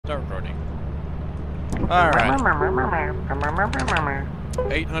Alright.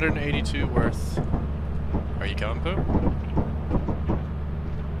 882 worth. Are you coming, Pooh?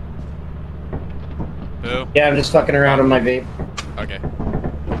 Pooh? Yeah, I'm just fucking around on my vape. Okay.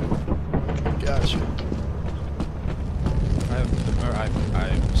 Gotcha. I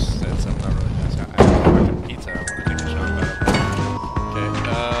said something not really nice. I have a fucking pizza I want to take a shot about. Okay,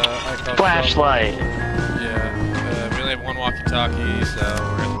 I called Flashlight! Yeah, we only have one walkie-talkie, so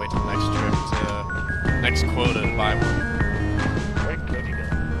we're gonna have to wait till the next trip to... next quota to buy one. Where'd Cody go?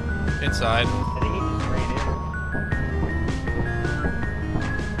 Inside. I think he just ran in.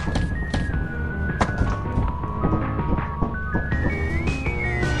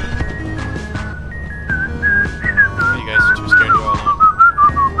 You guys are too scared to go alone.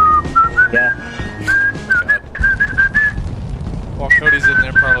 Yeah. God. While Cody's in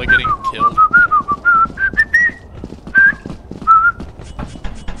there probably getting killed.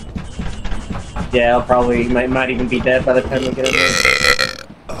 Yeah, I'll probably might even be dead by the time we get in there.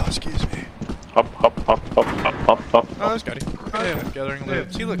 Oh, excuse me. Hop, hop, hop, hop, hop, hop, hop. Oh, there's Cody. Oh, yeah, gathering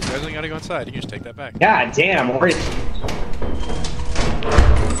loot. See, look, you guys only gotta go inside. You can just take that back. God damn, where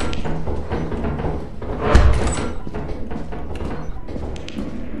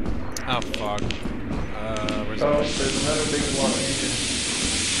Oh, fuck. Where's Oh, that? there's another big one.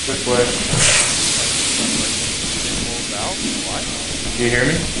 Which way? Valve? What? Do you hear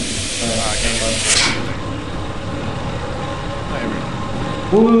me?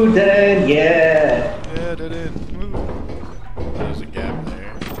 Woo, dead, yeah. Yeah, dead end. Woo. There's a gap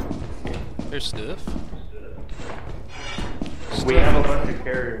there. There's stuff. We have a bunch of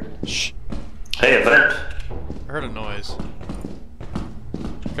carriers. Shh. Hey, event. I heard a noise.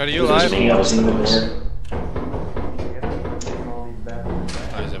 Cody, you There's alive? something else in the door.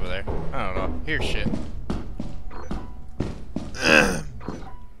 Oh, he's over there. I don't know. Here's shit.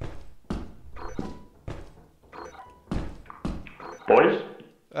 Boys?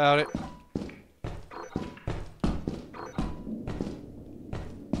 Out it.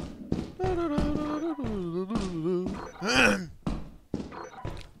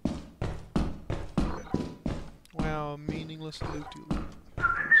 Wow, meaningless loot.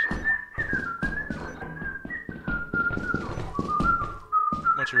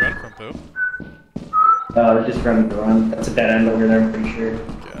 What you running from, Pooh? Just running the run. That's a dead end over there, I'm pretty sure.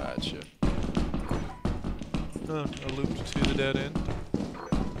 Gotcha. A loop to the dead end.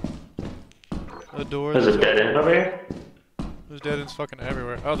 A door. There's a dead end over here? There's dead ends fucking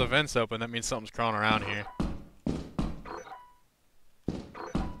everywhere. Oh, the vent's open. That means something's crawling around here.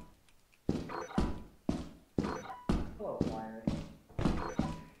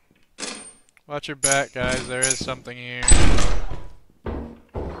 Watch your back, guys. There is something here.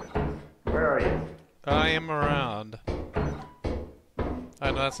 Where are you? I am around.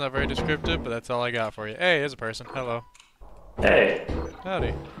 I know that's not very descriptive, but that's all I got for you. Hey, there's a person. Hello. Hey.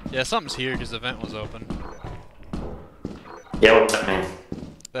 Howdy. Yeah, something's here because the vent was open. Yeah, what's that mean?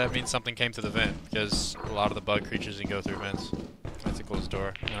 That means something came to the vent, because a lot of the bug creatures can go through vents. That's a closed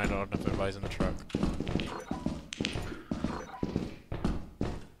door, and I don't know if everybody's in the truck.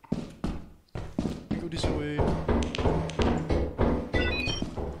 Go this way.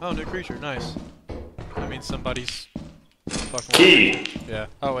 Oh, new creature, nice. That means somebody's fucking... Key! Yeah.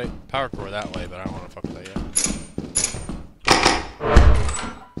 Oh wait, power core that way, but I don't want to fuck with that yet.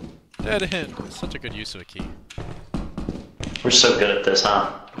 Dead end. Such a good use of a key. We're so good at this,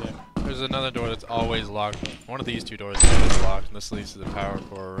 huh? Yeah. There's another door that's always locked. One of these two doors is always locked, and this leads to the power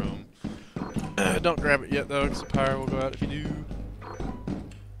core room. Don't grab it yet, though, because the power will go out if you do.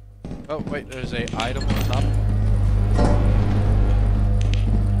 Oh, wait, there's a item on top.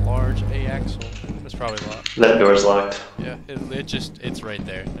 Large A-axle. It's probably locked. That door's locked. Yeah, it's right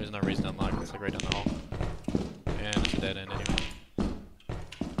there. There's no reason to unlock it. It's like right down the hall. And it's a dead end anyway.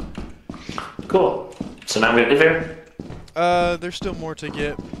 Cool. So now we leave here? There's still more to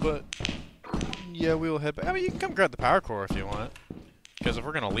get, but yeah, we will head back. I mean, you can come grab the power core if you want. Because if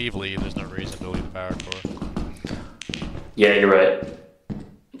we're gonna leave, there's no reason to leave the power core. Yeah, you're right.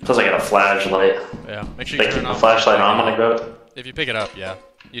 Plus I got a flashlight. Yeah, make sure If you I turn keep it the off. flashlight on when I grab it. If you pick it up, yeah.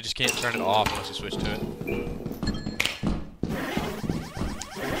 You just can't turn it off unless you switch to it.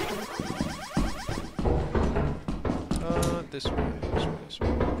 This way, this way, this way.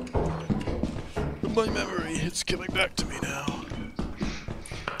 My memory, it's coming back to me now.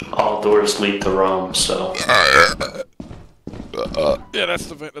 All doors lead to Rome, so... Yeah, that's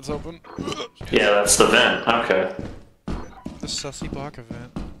the vent that's open. Yeah, that's the vent. Okay. The Sussy Block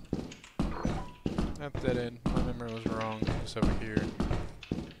event. Not that in. My memory was wrong. It's over here.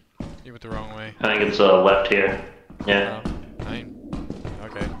 You went the wrong way. I think it's left here. Yeah. Oh, fine.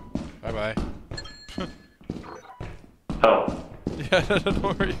 Okay. Bye-bye. Oh. Yeah, I don't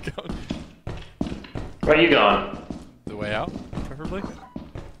know where you're going. Where are you going? The way out, preferably?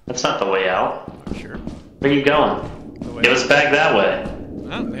 That's not the way out. I'm sure. Where are you going? The way It was back that way.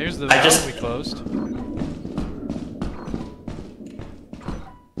 Oh, here's the I valve just- we closed.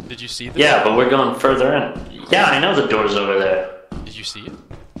 Did you see the Yeah, but we're going further in. Yeah, I know the door's over there. Did you see it?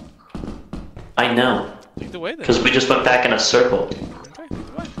 I know. Lead the way then. Because we just went back in a circle. Okay, lead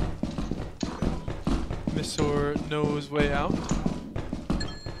the way. Missor knows way out.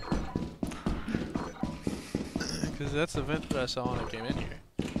 Because that's the vent that I saw when I came in here.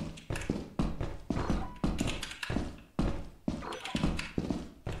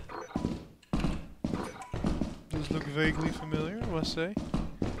 Does look vaguely familiar, I must say.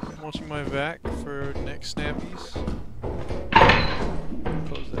 I'm watching my vac for next snappies.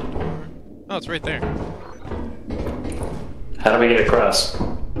 Close that door. Oh, it's right there. How do we get across?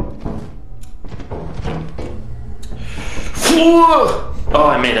 Oh,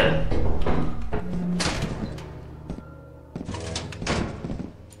 I made it.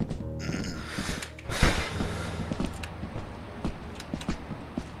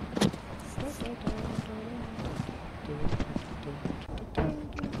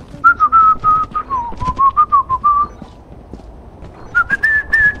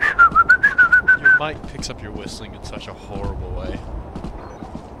 Your mic picks up your whistling in such a horrible way.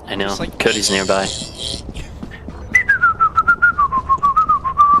 I know. It's like- Cody's nearby.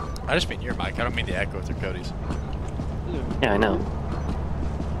 I just mean your mic, I don't mean the echo through Cody's. Yeah, I know.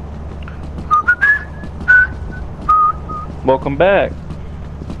 Welcome back.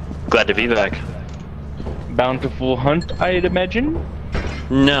 Glad to be back. Bountiful hunt, I'd imagine.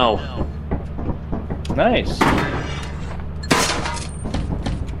 No. Nice.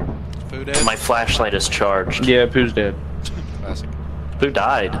 Food ed? My flashlight is charged. Yeah, Pooh's dead. Classic. Who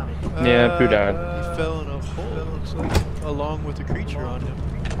died? Yeah, Pooh died. He fell in a hole, looks like, along with a creature on him.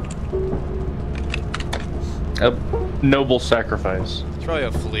 A noble sacrifice. It's probably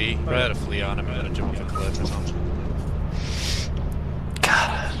a flea. Probably had a flea on him and then a jump off a cliff or something.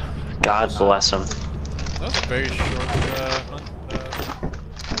 God bless him. That was a very short hunt.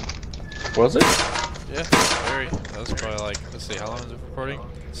 Was it? Yeah, very. That was probably like, let's see, how long is it recording?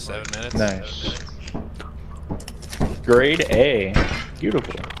 7 minutes? Nice. Grade A.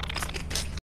 Beautiful.